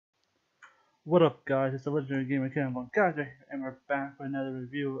What up, guys? It's the legendary gamer Kenan von Kaiser, and we're back with another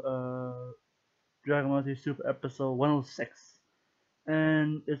review of Dragon Ball Z Super Episode 106.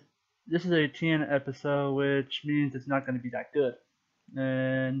 And this is a Tien episode, which means it's not going to be that good.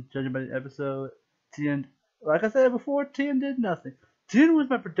 And judging by the episode, Tien, like I said before, Tien did nothing. Tien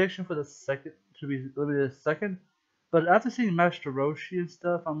was my prediction for the second to be limited second, but after seeing Master Roshi and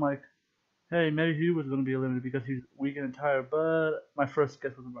stuff, I'm like, hey, maybe he was going to be eliminated because he's weak and tired. But my first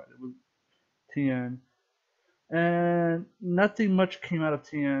guess was right. It was Tien. And nothing much came out of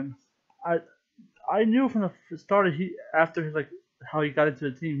Tien. I I knew from the start that he after his like how he got into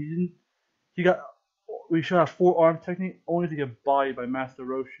the team he got we should have four-arm technique only to get bodied by Master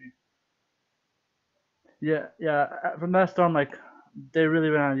Roshi. Yeah. From that start, I'm like they really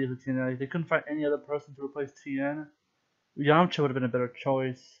ran out of ideas with Tien. Like, they couldn't find any other person to replace Tien. Yamcha would have been a better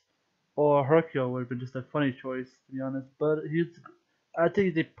choice, or Hercule would have been just a funny choice to be honest. But I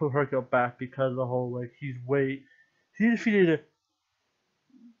think they put Hercule back because of the whole like he defeated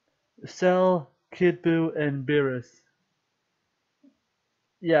Cell, Kid Buu, and Beerus.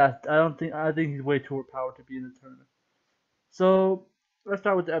 Yeah, I think he's way too overpowered to be in the tournament. So let's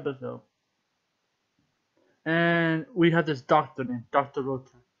start with the episode. And we have this doctor named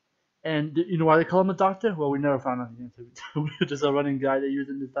Dr.Rota. And you know why they call him a doctor? Well, we never found out the answer. Just a running guy they use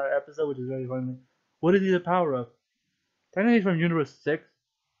in this entire episode, which is very funny. What is he the power of? Technically, he's from Universe 6.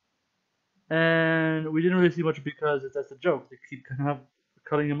 And we didn't really see much because that's a joke. They keep kind of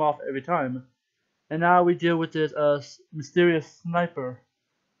cutting him off every time. And now we deal with this mysterious sniper.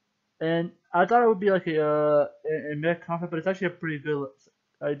 And I thought it would be like a mech conflict, but it's actually a pretty good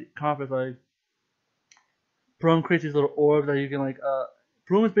conflict. Like Prom creates these little orbs that you can like.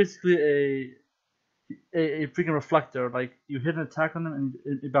 Prom is basically a freaking reflector. Like you hit an attack on them and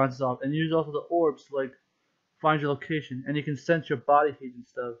it bounces off. And you use also the orbs to like find your location, and you can sense your body heat and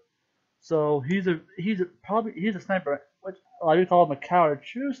stuff. So he's a sniper. Which a lot of people call him a coward.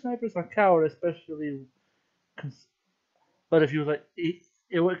 True snipers are coward, especially. But if he was like, it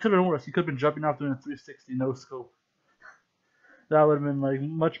could have been worse. He could have been jumping off doing a 360 no scope. That would have been like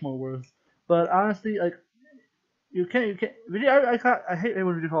much more worse. But honestly, like you can't. Really, I hate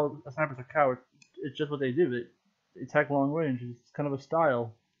when we call a snipers a coward. It's just what they do. They attack long range. It's kind of a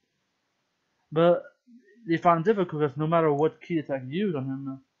style. But they found it difficult because no matter what key attack you use on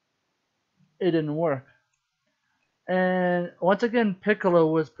him, it didn't work. And once again, Piccolo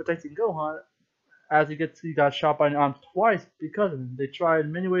was protecting Gohan as he got shot by an arm twice because of him. They tried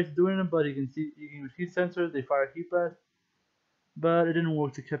many ways of doing it, but he can use heat sensors. They fired heat blast, but it didn't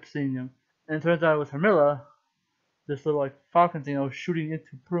work. They kept seeing him, and it turns out it was Hermilla, this little like falcon thing that was shooting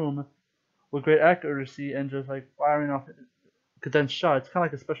into Prune with great accuracy and just like firing off condensed shots. It's kind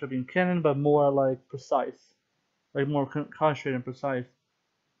of like a special beam cannon, but more like precise, like more concentrated and precise.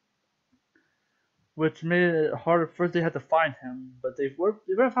 Which made it harder. First, they had to find him, but they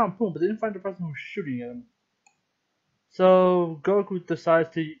found Prune, but they didn't find the person who was shooting at him. So Goku decides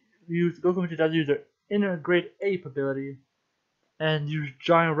to use their inner Great Ape ability and use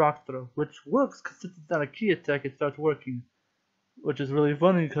Giant Rock Throw, which works because since it's not a key attack, it starts working, which is really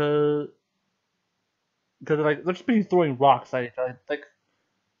funny because like they're just basically throwing rocks at each other,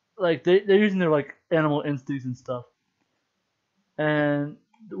 like they're using their like animal instincts and stuff, and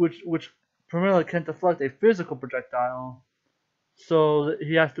which primarily can't deflect a physical projectile, so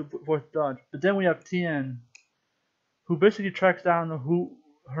he has to force dodge. But then we have Tien, who basically tracks down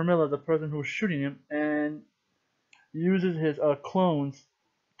Hermilla, the person who was shooting him, and uses his clones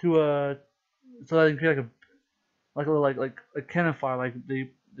to so that he can create like a little like a cannon fire. Like they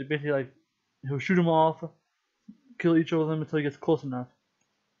basically like he'll shoot them off, kill each of them until he gets close enough,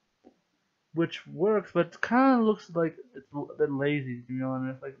 which works, but it kind of looks like it's a bit lazy to be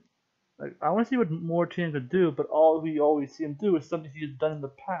honest. Like I want to see what more Tien could do, but all we always see him do is something he's done in the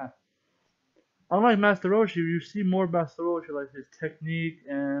past. Unlike Master Roshi, you see more Master Roshi, like his technique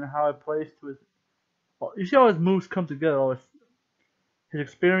and how it plays to his. You see how his moves come together. All his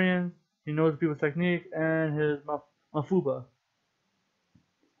experience, he knows people's technique, and his Mafuba.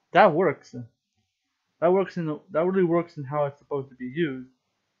 That works. That really works in how it's supposed to be used.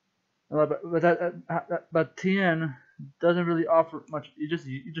 But Tien doesn't really offer much. You're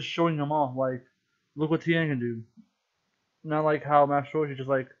just showing them off. Like, look what Tien can do. Not like how Master Roshi just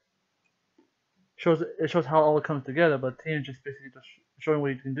like shows how all it comes together. But Tien just basically just showing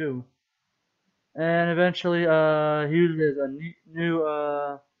what he can do. And eventually, he uses a new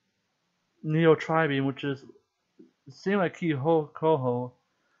Neo Tri-Beam, which is seems like Koho,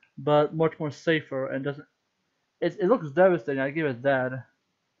 but much more safer and doesn't. It looks devastating. I give it that.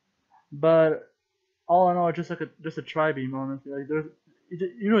 But all in all, it's just like just a Tri-Beam, honestly. Like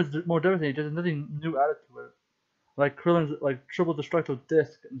it's more devastating. There's nothing new added to it. Like Krillin's like triple destructo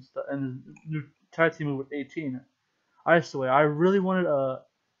disc and stuff, and his new tag team move with 18. I swear, I really wanted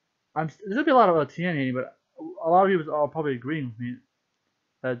there's gonna be a lot of Tien hating, but a lot of people are probably agreeing with me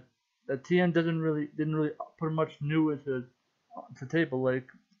that Tien didn't really put much new into the table. Like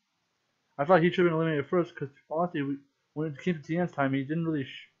I thought he should have been eliminated first because honestly, when it came to Tien's time, he didn't really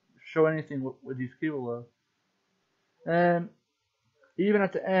show anything with these people. And even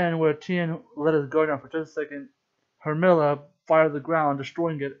at the end, where Tien let his guard down for just a second, Hermilla fired the ground,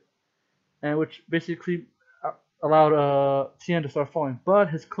 destroying it, and which basically allowed Tien to start falling. But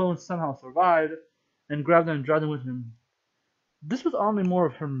his clones somehow survived and grabbed him and dragged him with him. This was only more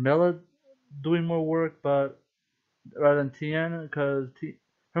of Hermilla doing more work, but rather than Tien, because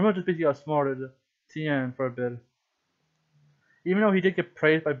Hermilla just basically outsmarted Tien for a bit. Even though he did get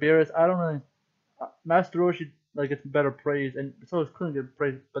praised by Beerus, I don't really. Master Roshi gets better praise, and so does Krillin get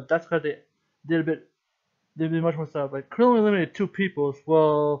praise, but that's because they did much more stuff. Like Krillin eliminated 2 people.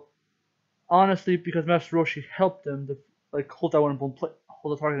 Well, honestly, because Master Roshi helped him to hold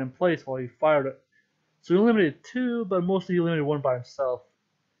the target in place while he fired it. So he eliminated 2, but mostly he eliminated 1 by himself.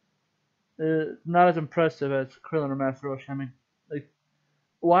 Not as impressive as Krillin or Master Roshi. I mean,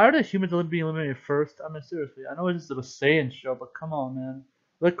 why are the humans being eliminated first? I mean, seriously, I know it's just a Saiyan show, but come on, man.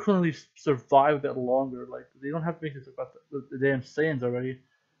 Let Krillin at least survive a bit longer. Like, they don't have to make this about the damn Saiyans already.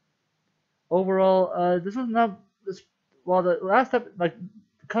 Overall, this was not this. Well, the last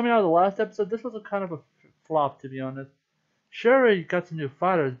coming out of the last episode, this was a kind of a flop, to be honest. Sure, he got some new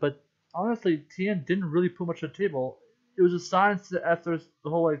fighters, but honestly, Tien didn't really put much on the table. It was a sign that after the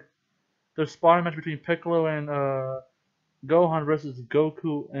whole the sparring match between Piccolo and Gohan versus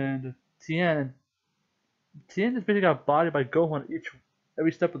Goku and Tien. Tien just basically got bodied by Gohan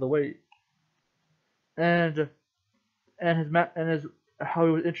every step of the way, and his how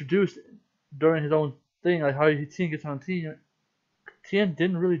he was introduced during his own thing, like how Tien gets on Tien. Tien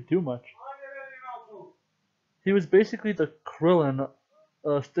didn't really do much. He was basically the Krillin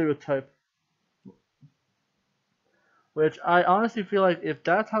stereotype, which I honestly feel like if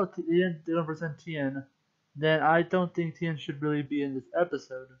that's how Tien didn't present Tien, then I don't think Tien should really be in this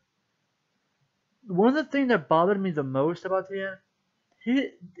episode. One of the things that bothered me the most about Tien,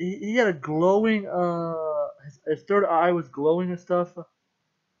 he had a glowing his third eye was glowing and stuff.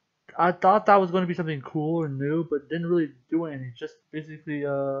 I thought that was going to be something cool or new, but didn't really do anything. Just basically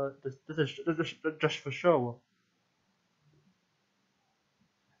just for show.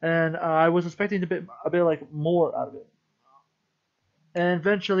 And I was expecting a bit more out of it. And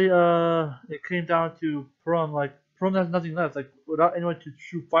eventually it came down to Prom. Like Prom has nothing left. Like without anyone to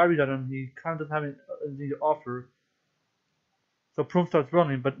shoot fires at him, he kind of doesn't have anything to offer. So Prom starts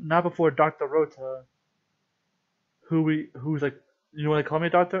running, but not before Dr.Rota, who's like, you want to call me a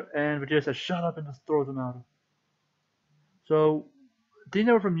doctor? And Vegeta says, shut up, and just throws him out. So, they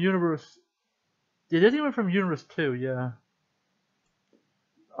were from Universe. Yeah, they were from Universe 2, yeah.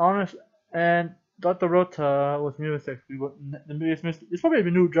 Honest, and Dr.Rota was from Universe 6. It's probably a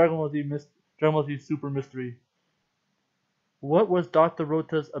new Dragon Ball Z Super Mystery. What was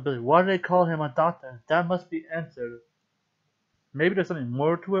Dr.Rota's ability? Why did they call him a doctor? That must be answered. Maybe there's something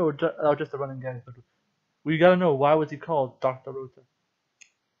more to it, or just a running gag. We gotta know, why was he called Dr.Rota?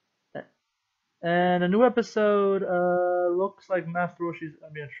 And a new episode looks like Master Roshi's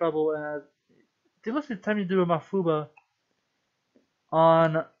gonna be in trouble, and it looks like time to do a Mafuba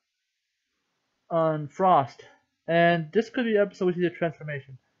on Frost. And this could be the episode we see the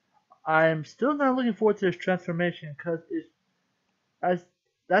transformation. I'm still not looking forward to this transformation because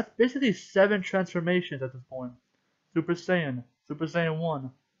that's basically 7 transformations at this point. Super Saiyan, Super Saiyan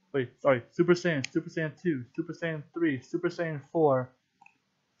 1, Super Saiyan, Super Saiyan 2, Super Saiyan 3, Super Saiyan 4,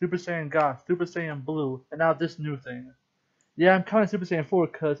 Super Saiyan God, Super Saiyan Blue, and now this new thing. Yeah, I'm counting Super Saiyan 4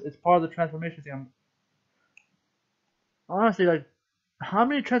 because it's part of the transformation thing. Honestly, how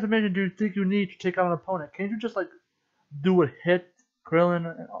many transformations do you think you need to take out an opponent? Can't you just do a hit, Krillin,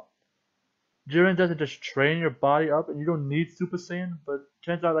 and Jiren doesn't just train your body up and you don't need Super Saiyan? But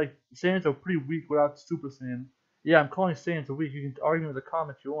turns out Saiyans are pretty weak without Super Saiyan. Yeah, I'm calling Saiyans weak. You can argue in the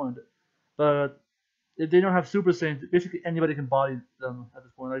comments you want, but if they don't have Super Saiyans, basically anybody can body them at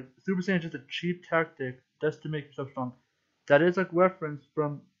this point. Super Saiyan is just a cheap tactic just to make yourself strong. That is a reference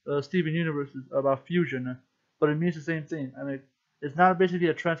from Steven Universe's about fusion, but it means the same thing. I mean, it's not basically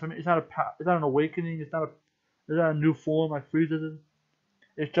a transformation. It's not an awakening. It's not a new form like Frieza is.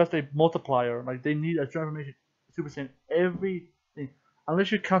 It's just a multiplier. They need a transformation Super Saiyan everything.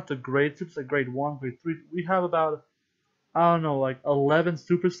 Unless you count the grades, Super Saiyan grade 1, grade 3. We have about, I don't know, 11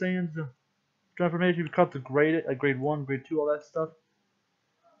 Super Saiyans transformation. You count the grade 1, grade 2, all that stuff.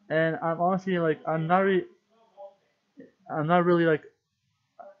 And I'm honestly like I'm not really like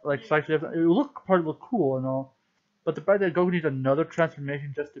psyched. It look probably look cool and all, but the fact that Goku needs another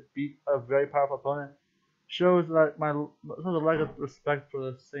transformation just to beat a very powerful opponent shows that shows a lack of respect for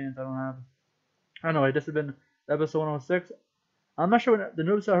the Saiyans I don't have. Anyway, this has been episode 106. I'm not sure when the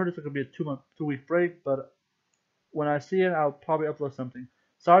news I heard it's going to be a 2-week break, but when I see it, I'll probably upload something.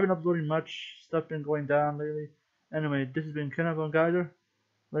 Sorry I've been uploading much, stuff been going down lately. Anyway, this has been Kenan from Kaiser.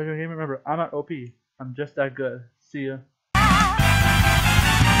 Later game, remember, I'm not OP. I'm just that good. See ya.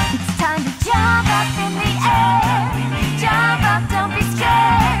 It's time to jump up in the air. Jump up, don't be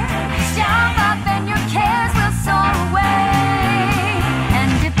scared.